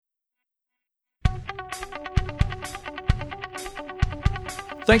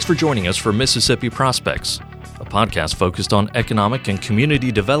Thanks for joining us for Mississippi Prospects, a podcast focused on economic and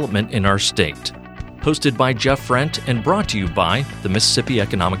community development in our state. Hosted by Jeff Frent and brought to you by the Mississippi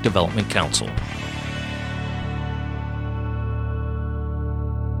Economic Development Council.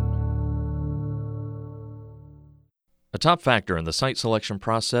 A top factor in the site selection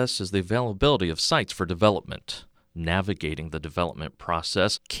process is the availability of sites for development. Navigating the development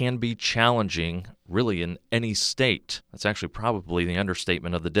process can be challenging, really, in any state. That's actually probably the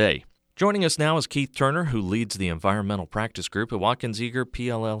understatement of the day. Joining us now is Keith Turner, who leads the Environmental Practice Group at Watkins Eager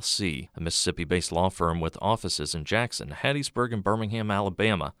PLLC, a Mississippi-based law firm with offices in Jackson, Hattiesburg, and Birmingham,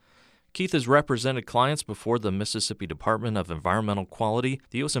 Alabama. Keith has represented clients before the Mississippi Department of Environmental Quality,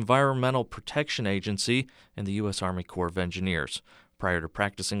 the U.S. Environmental Protection Agency, and the U.S. Army Corps of Engineers. Prior to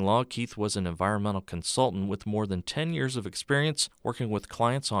practicing law, Keith was an environmental consultant with more than 10 years of experience working with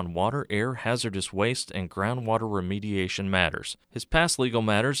clients on water, air, hazardous waste, and groundwater remediation matters. His past legal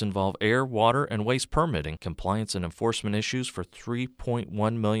matters involve air, water, and waste permitting, compliance and enforcement issues for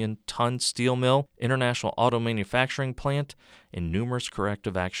 3.1 million ton steel mill, international auto manufacturing plant, and numerous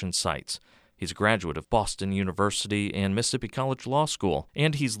corrective action sites. He's a graduate of Boston University and Mississippi College Law School,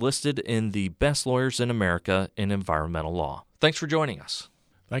 and he's listed in the Best Lawyers in America in Environmental Law. Thanks for joining us.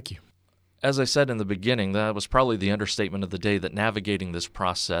 Thank you. As I said in the beginning, that was probably the understatement of the day, that navigating this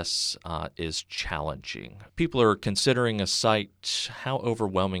process is challenging. People are considering a site. How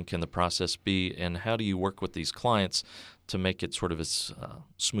overwhelming can the process be, and how do you work with these clients to make it sort of as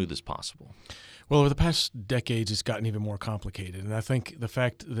smooth as possible? Well, over the past decades, it's gotten even more complicated, and I think the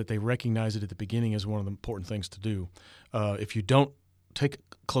fact that they recognize it at the beginning is one of the important things to do. If you don't take a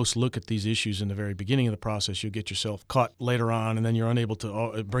close look at these issues in the very beginning of the process, you'll get yourself caught later on, and then you're unable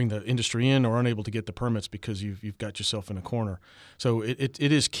to bring the industry in or unable to get the permits because you've got yourself in a corner. So it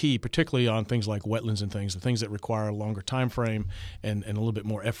is key, particularly on things like wetlands and things, the things that require a longer time frame and a little bit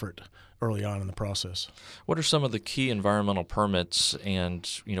more effort early on in the process. What are some of the key environmental permits, and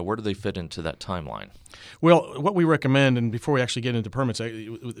where do they fit into that timeline? Well, what we recommend, and before we actually get into permits,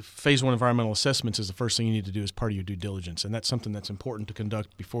 Phase 1 environmental assessments is the first thing you need to do as part of your due diligence, and that's something that's important to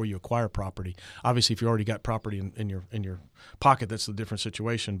conduct before you acquire property. Obviously, if you already got property in your pocket, that's a different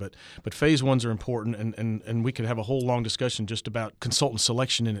situation, but Phase 1s are important, and we could have a whole long discussion just about consultant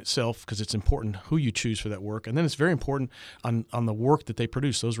selection in itself, because it's important who you choose for that work, and then it's very important on the work that they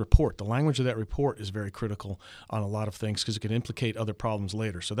produce, those report. The language of that report is very critical on a lot of things because it can implicate other problems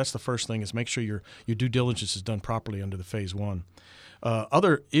later. So that's the first thing, is make sure your due diligence is done properly under the Phase 1.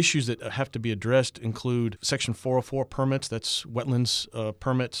 Other issues that have to be addressed include Section 404 permits, that's wetlands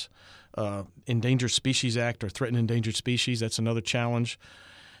permits, Endangered Species Act or Threatened Endangered Species, that's another challenge.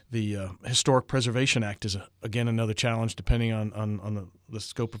 The Historic Preservation Act is, again, another challenge depending on the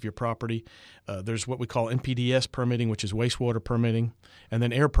scope of your property. There's what we call NPDES permitting, which is wastewater permitting, and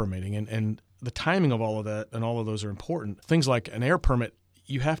then air permitting. And the timing of all of that and all of those are important. Things like an air permit,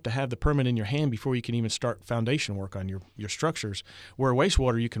 you have to have the permit in your hand before you can even start foundation work on your structures. Where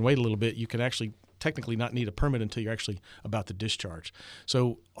wastewater, you can wait a little bit. You can actually technically not need a permit until you're actually about to discharge.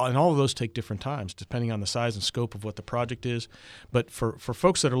 So, and all of those take different times depending on the size and scope of what the project is. But for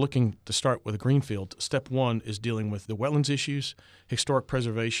folks that are looking to start with a greenfield, step 1 is dealing with the wetlands issues, historic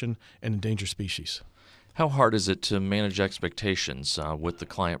preservation, and endangered species. How hard is it to manage expectations with the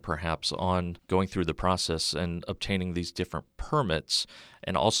client perhaps on going through the process and obtaining these different permits,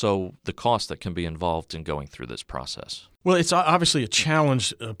 and also the cost that can be involved in going through this process? Well, it's obviously a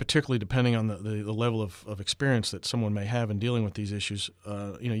challenge, particularly depending on the level of experience that someone may have in dealing with these issues.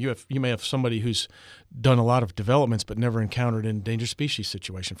 You may have somebody who's done a lot of developments but never encountered an endangered species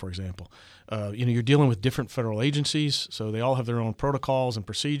situation, for example. You're dealing with different federal agencies, so they all have their own protocols and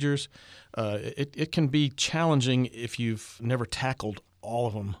procedures. It can be challenging if you've never tackled all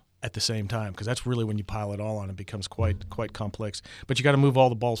of them at the same time, because that's really when you pile it all on. It becomes quite complex. But you got to move all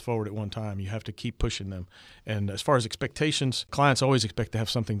the balls forward at one time. You have to keep pushing them. And as far as expectations, clients always expect to have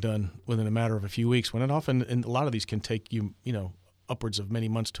something done within a matter of a few weeks, when it often, and a lot of these can take you, upwards of many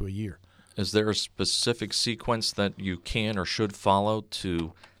months to a year. Is there a specific sequence that you can or should follow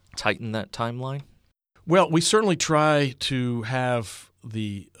to tighten that timeline? Well, we certainly try to have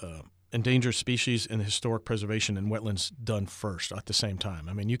the endangered species and the historic preservation and wetlands done first at the same time.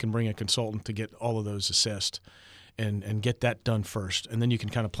 I mean, you can bring a consultant to get all of those assessed and get that done first, and then you can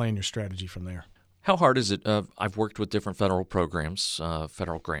kind of plan your strategy from there. How hard is it? I've worked with different federal programs,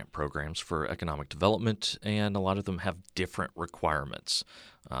 federal grant programs for economic development, and a lot of them have different requirements.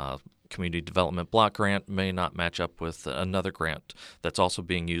 Community Development Block Grant may not match up with another grant that's also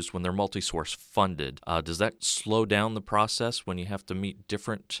being used when they're multi-source funded. Does that slow down the process when you have to meet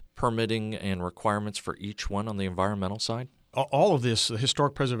different permitting and requirements for each one on the environmental side? all of this,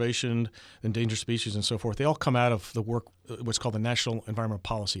 historic preservation, endangered species, and so forth, they all come out of the work, what's called the National Environmental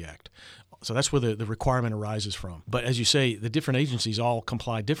Policy Act. So that's where the requirement arises from. But as you say, the different agencies all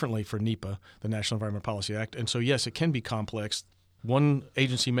comply differently for NEPA, the National Environmental Policy Act. And so, yes, it can be complex. One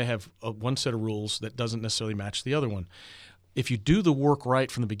agency may have one set of rules that doesn't necessarily match the other one. If you do the work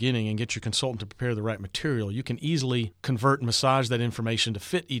right from the beginning and get your consultant to prepare the right material, you can easily convert and massage that information to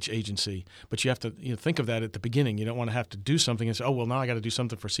fit each agency. But you have to think of that at the beginning. You don't want to have to do something and say, oh, well, now I got to do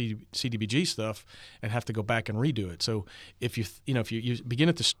something for CDBG stuff and have to go back and redo it. So if you begin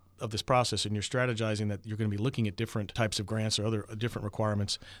at this process and you're strategizing that you're going to be looking at different types of grants or other different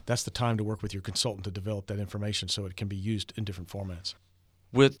requirements, that's the time to work with your consultant to develop that information so it can be used in different formats.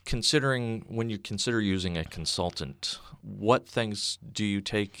 When you consider using a consultant, what things do you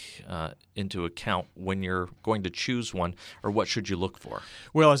take into account when you're going to choose one, or what should you look for?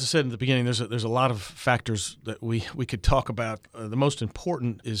 Well, as I said in the beginning, there's a lot of factors that we could talk about. The most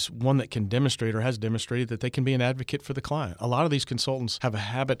important is one that can demonstrate or has demonstrated that they can be an advocate for the client. A lot of these consultants have a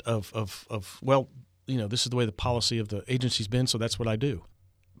habit of this is the way the policy of the agency's been, so that's what I do.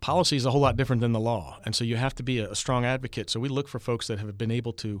 Policy is a whole lot different than the law, and so you have to be a strong advocate. So we look for folks that have been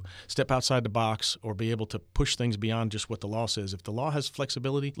able to step outside the box or be able to push things beyond just what the law says. If the law has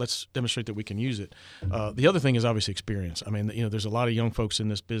flexibility, let's demonstrate that we can use it. The other thing is obviously experience. I mean, there's a lot of young folks in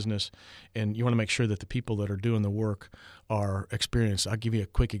this business, and you want to make sure that the people that are doing the work are experienced. I'll give you a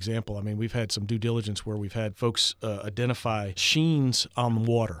quick example. I mean, we've had some due diligence where we've had folks identify sheens on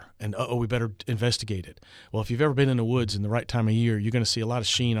water, and we better investigate it. Well, if you've ever been in the woods in the right time of year, you're going to see a lot of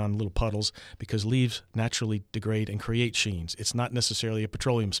sheen on little puddles because leaves naturally degrade and create sheens. It's not necessarily a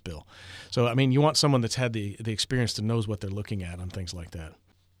petroleum spill. So, I mean, you want someone that's had the experience that knows what they're looking at on things like that.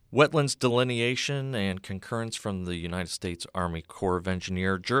 Wetlands delineation and concurrence from the United States Army Corps of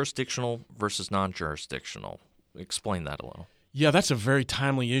Engineers, jurisdictional versus non-jurisdictional. Explain that a little. Yeah, that's a very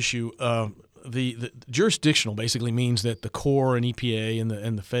timely issue. The jurisdictional basically means that the Corps and EPA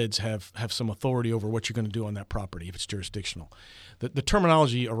and the feds have some authority over what you're going to do on that property if it's jurisdictional. The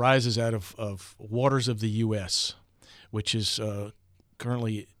terminology arises out of waters of the U.S., which is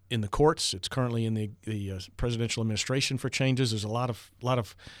currently in the courts. It's currently in the presidential administration for changes. There's a lot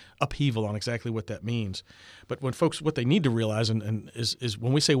of upheaval on exactly what that means. But when folks, what they need to realize is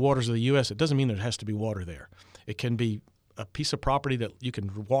when we say waters of the U.S., it doesn't mean there has to be water there. It can be a piece of property that you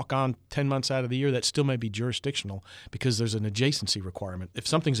can walk on 10 months out of the year that still may be jurisdictional because there's an adjacency requirement. If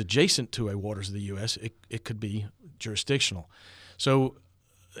something's adjacent to a waters of the U.S., it could be jurisdictional. So,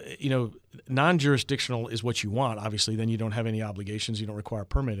 non-jurisdictional is what you want. Obviously, then you don't have any obligations. You don't require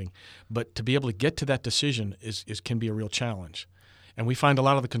permitting. But to be able to get to that decision can be a real challenge. And we find a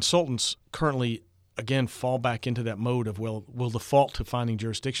lot of the consultants currently, again, fall back into that mode of, we'll default to finding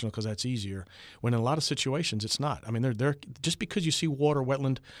jurisdictional because that's easier, when in a lot of situations it's not. I mean, they're just because you see water,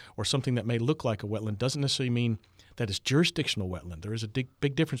 wetland, or something that may look like a wetland doesn't necessarily mean that it's jurisdictional wetland. There is a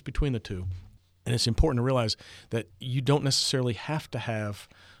big difference between the two. And it's important to realize that you don't necessarily have to have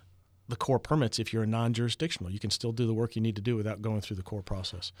the Corps permits if you're a non-jurisdictional. You can still do the work you need to do without going through the Corps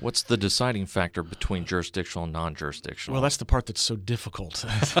process. What's the deciding factor between jurisdictional and non-jurisdictional? Well, that's the part that's so difficult.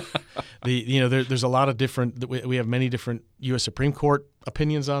 There's a lot of different. We have many different U.S. Supreme Court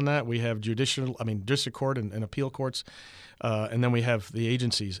opinions on that. We have district court and appeal courts, and then we have the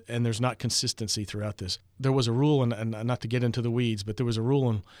agencies. And there's not consistency throughout this. There was a rule, and not to get into the weeds, but there was a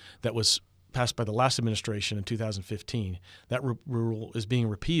rule that was passed by the last administration in 2015. That rule is being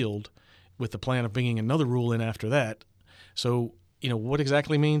repealed with the plan of bringing another rule in after that. So, what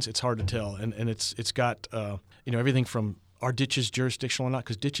exactly means, it's hard to tell. And it's got, everything from are ditches jurisdictional or not,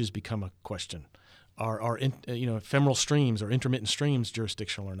 because ditches become a question. Are ephemeral streams or intermittent streams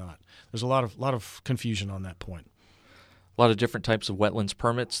jurisdictional or not? There's a lot of confusion on that point. A lot of different types of wetlands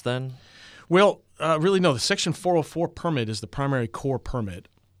permits then? Well, really no. The Section 404 permit is the primary Corps permit.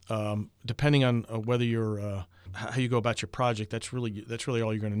 Depending on whether you're how you go about your project, that's really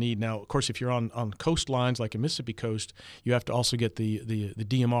all you're going to need. Now, of course, if you're on coastlines like a Mississippi coast, you have to also get the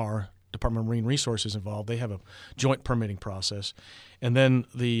DMR, Department of Marine Resources, involved. They have a joint permitting process, and then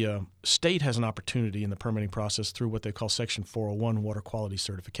the state has an opportunity in the permitting process through what they call Section 401 water quality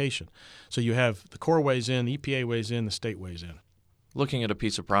certification. So you have the Corps weighs in, the EPA weighs in, the state weighs in. Looking at a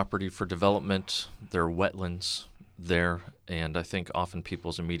piece of property for development, there are wetlands there, and I think often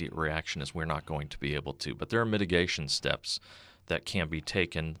people's immediate reaction is we're not going to be able to. But there are mitigation steps that can be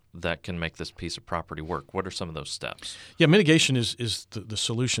taken that can make this piece of property work. What are some of those steps? Yeah, mitigation is the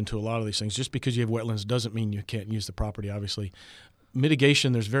solution to a lot of these things. Just because you have wetlands doesn't mean you can't use the property, obviously.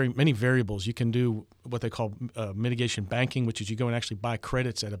 Mitigation, there's very many variables. You can do what they call mitigation banking, which is you go and actually buy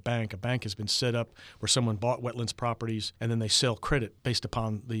credits at a bank. A bank has been set up where someone bought wetlands properties, and then they sell credit based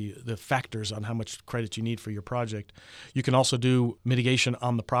upon the factors on how much credit you need for your project. You can also do mitigation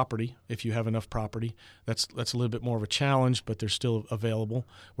on the property if you have enough property. That's a little bit more of a challenge, but they're still available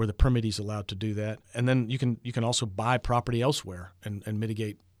where the permittee is allowed to do that. And then you can also buy property elsewhere and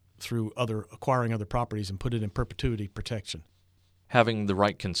mitigate through acquiring other properties and put it in perpetuity protection. Having the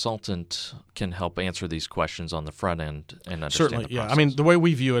right consultant can help answer these questions on the front end and understand Certainly, the process. yeah. I mean, the way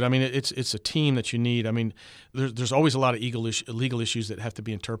we view it, I mean, it's a team that you need. I mean, there's always a lot of legal issues that have to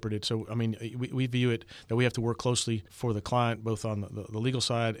be interpreted. So, I mean, we view it that we have to work closely for the client, both on the legal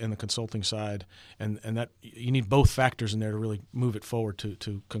side and the consulting side, and that you need both factors in there to really move it forward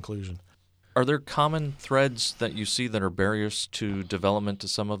to conclusion. Are there common threads that you see that are barriers to development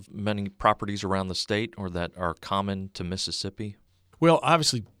to many properties around the state, or that are common to Mississippi? Well,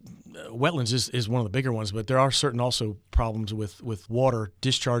 obviously, wetlands is one of the bigger ones, but there are certain also problems with water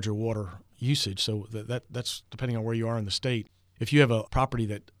discharge or water usage. So that's depending on where you are in the state. If you have a property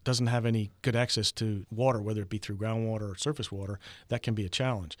that doesn't have any good access to water, whether it be through groundwater or surface water, that can be a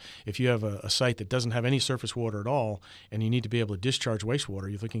challenge. If you have a site that doesn't have any surface water at all and you need to be able to discharge wastewater,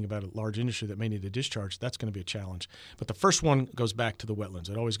 you're thinking about a large industry that may need to discharge, that's going to be a challenge. But the first one goes back to the wetlands.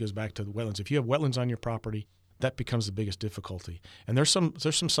 It always goes back to the wetlands. If you have wetlands on your property, that becomes the biggest difficulty. And there's some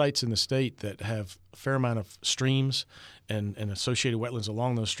sites in the state that have a fair amount of streams and associated wetlands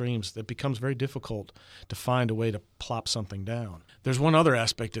along those streams that becomes very difficult to find a way to plop something down. There's one other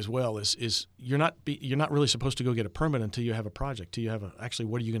aspect as well is you're not really supposed to go get a permit until you have a project, till you have actually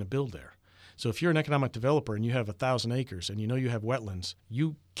what are you going to build there. So if you're an economic developer and you have 1,000 acres and you know you have wetlands,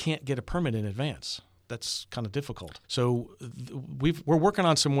 you can't get a permit in advance. That's kind of difficult. So we're working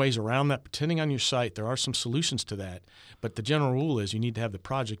on some ways around that. Depending on your site, there are some solutions to that. But the general rule is you need to have the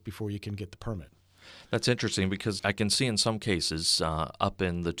project before you can get the permit. That's interesting because I can see in some cases up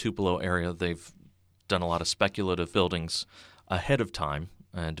in the Tupelo area, they've done a lot of speculative buildings ahead of time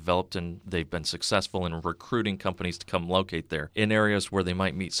and developed, and they've been successful in recruiting companies to come locate there in areas where they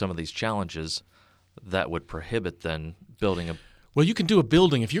might meet some of these challenges that would prohibit then building a. Well, you can do a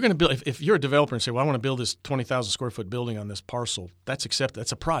building. If you're going to build, if you're a developer and say, "Well, I want to build this 20,000 square foot building on this parcel," that's accepted.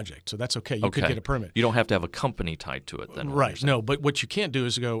 That's a project, so that's okay. You could get a permit. You don't have to have a company tied to it, then. Right? No, but what you can't do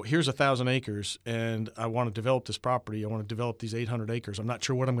is go, "Here's 1,000 acres, and I want to develop this property. I want to develop these 800 acres. I'm not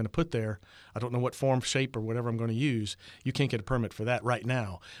sure what I'm going to put there. I don't know what form, shape, or whatever I'm going to use." You can't get a permit for that right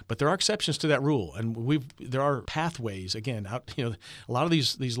now. But there are exceptions to that rule, and there are pathways. Again, a lot of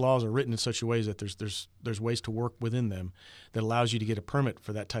these laws are written in such a way that there's ways to work within them that allows you to get a permit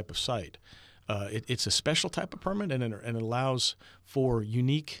for that type of site. It's a special type of permit, and it allows for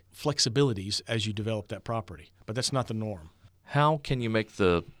unique flexibilities as you develop that property. But that's not the norm. How can you make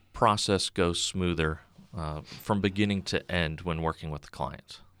the process go smoother from beginning to end when working with the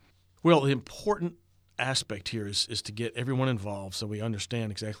client? Well, the important aspect here is to get everyone involved so we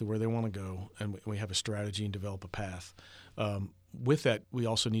understand exactly where they want to go and we have a strategy and develop a path. With that, we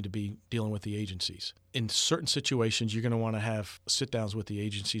also need to be dealing with the agencies. In certain situations, you're going to want to have sit-downs with the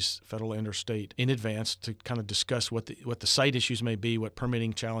agencies, federal and or state, in advance to kind of discuss what the site issues may be, what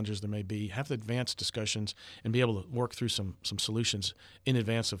permitting challenges there may be, have the advanced discussions, and be able to work through some solutions in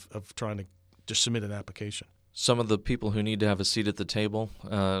advance of trying to just submit an application. Some of the people who need to have a seat at the table,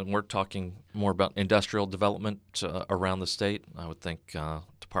 we're talking more about industrial development around the state. I would think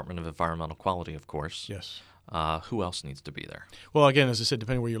Department of Environmental Quality, of course. Yes. Who else needs to be there? Well, again, as I said,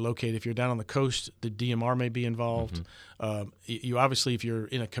 depending where you're located, if you're down on the coast, the DMR may be involved. Mm-hmm. You obviously, if you're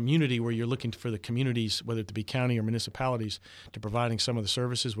in a community where you're looking for the communities, whether it be county or municipalities, to providing some of the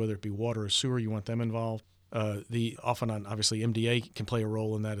services, whether it be water or sewer, you want them involved. Obviously, MDA can play a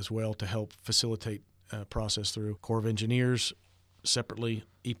role in that as well to help facilitate process through. Corps of Engineers separately.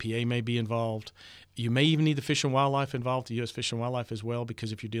 EPA may be involved. You may even need the Fish and Wildlife involved, the U.S. Fish and Wildlife as well,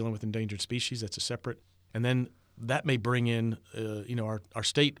 because if you're dealing with endangered species, that's a separate. And then that may bring in, our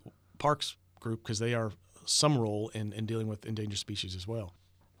state parks group because they are some role in dealing with endangered species as well.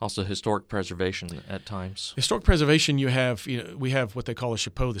 Also, historic preservation at times. Historic preservation, we have what they call a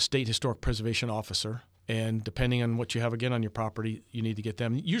SHPO, the State Historic Preservation Officer. And depending on what you have, again, on your property, you need to get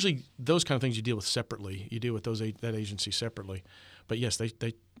them. Usually those kind of things you deal with separately. You deal with that agency separately. But, yes,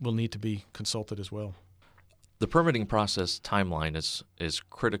 they will need to be consulted as well. The permitting process timeline is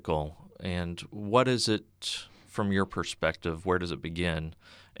critical. And what is it from your perspective? Where does it begin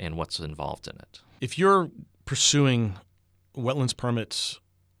and what's involved in it? If you're pursuing wetlands permits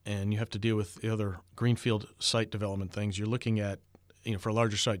and you have to deal with the other greenfield site development things, you're looking at, for a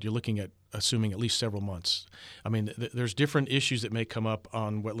larger site, you're looking at assuming at least several months. I mean, there's different issues that may come up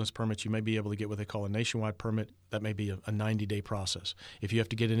on wetlands permits. You may be able to get what they call a nationwide permit. That may be a 90-day process. If you have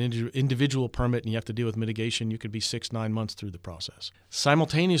to get an individual permit and you have to deal with mitigation, you could be 6-9 months through the process.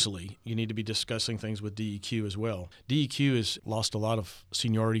 Simultaneously, you need to be discussing things with DEQ as well. DEQ has lost a lot of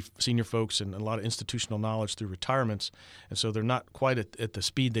senior folks and a lot of institutional knowledge through retirements, and so they're not quite at the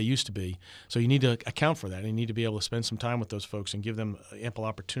speed they used to be. So you need to account for that, and you need to be able to spend some time with those folks and give them ample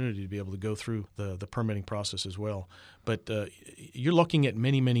opportunity to be able to go through the permitting process as well. But you're looking at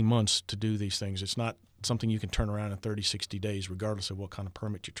many, many months to do these things. It's not something you can turn around in 30, 60 days, regardless of what kind of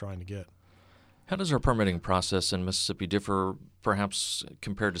permit you're trying to get. How does our permitting process in Mississippi differ, perhaps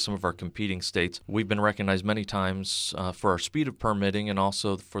compared to some of our competing states? We've been recognized many times for our speed of permitting and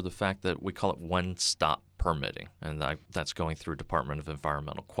also for the fact that we call it one-stop permitting, and that's going through Department of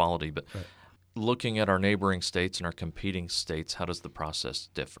Environmental Quality. But right. Looking at our neighboring states and our competing states, how does the process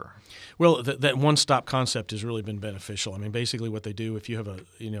differ? Well, that one-stop concept has really been beneficial. I mean, basically what they do, if you have a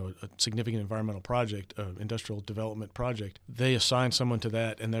significant environmental project, industrial development project, they assign someone to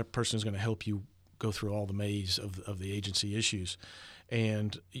that, and that person is going to help you go through all the maze of the agency issues.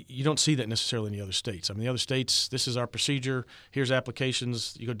 And you don't see that necessarily in the other states. I mean, the other states, this is our procedure. Here's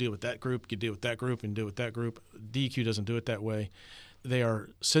applications. You go deal with that group. You deal with that group and deal with that group. DEQ doesn't do it that way. They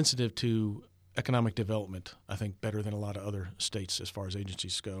are sensitive to economic development, I think, better than a lot of other states as far as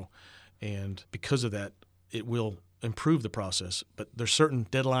agencies go. And because of that, it will improve the process. But there's certain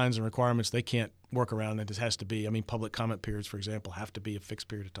deadlines and requirements they can't work around. It just has to be. I mean, public comment periods, for example, have to be a fixed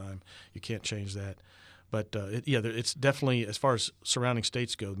period of time. You can't change that. But, it's definitely, as far as surrounding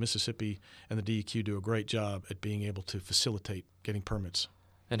states go, Mississippi and the DEQ do a great job at being able to facilitate getting permits.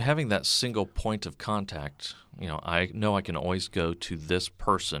 And having that single point of contact, I know I can always go to this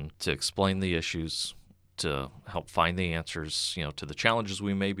person to explain the issues, to help find the answers, to the challenges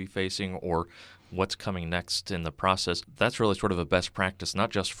we may be facing or what's coming next in the process. That's really sort of a best practice, not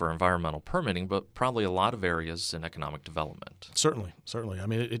just for environmental permitting, but probably a lot of areas in economic development. Certainly. I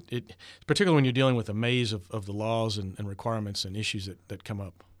mean, it particularly when you're dealing with a maze of the laws and requirements and issues that come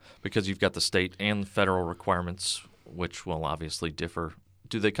up. Because you've got the state and federal requirements, which will obviously differ.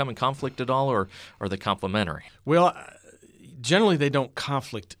 Do they come in conflict at all, or are they complementary? Well, generally they don't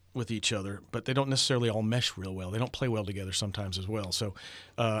conflict with each other, but they don't necessarily all mesh real well. They don't play well together sometimes as well. So,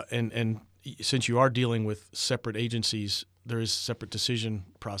 and since you are dealing with separate agencies, there is separate decision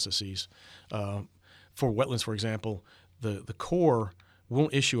processes. For wetlands, for example, the Corps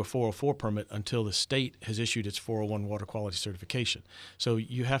won't issue a 404 permit until the state has issued its 401 water quality certification. So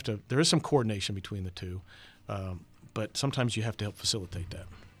there is some coordination between the two. But sometimes you have to help facilitate that.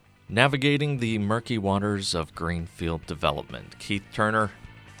 Navigating the murky waters of greenfield development. Keith Turner,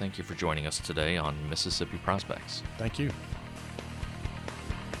 thank you for joining us today on Mississippi Prospects. Thank you.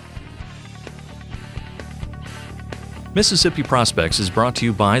 Mississippi Prospects is brought to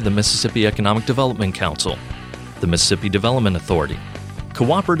you by the Mississippi Economic Development Council, the Mississippi Development Authority,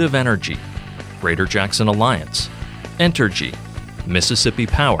 Cooperative Energy, Greater Jackson Alliance, Entergy, Mississippi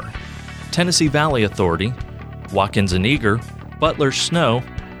Power, Tennessee Valley Authority, Watkins & Eager, Butler Snow,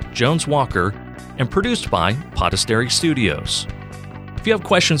 Jones Walker, and produced by Podastery Studios. If you have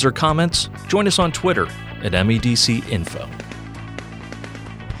questions or comments, join us on Twitter at MEDC Info.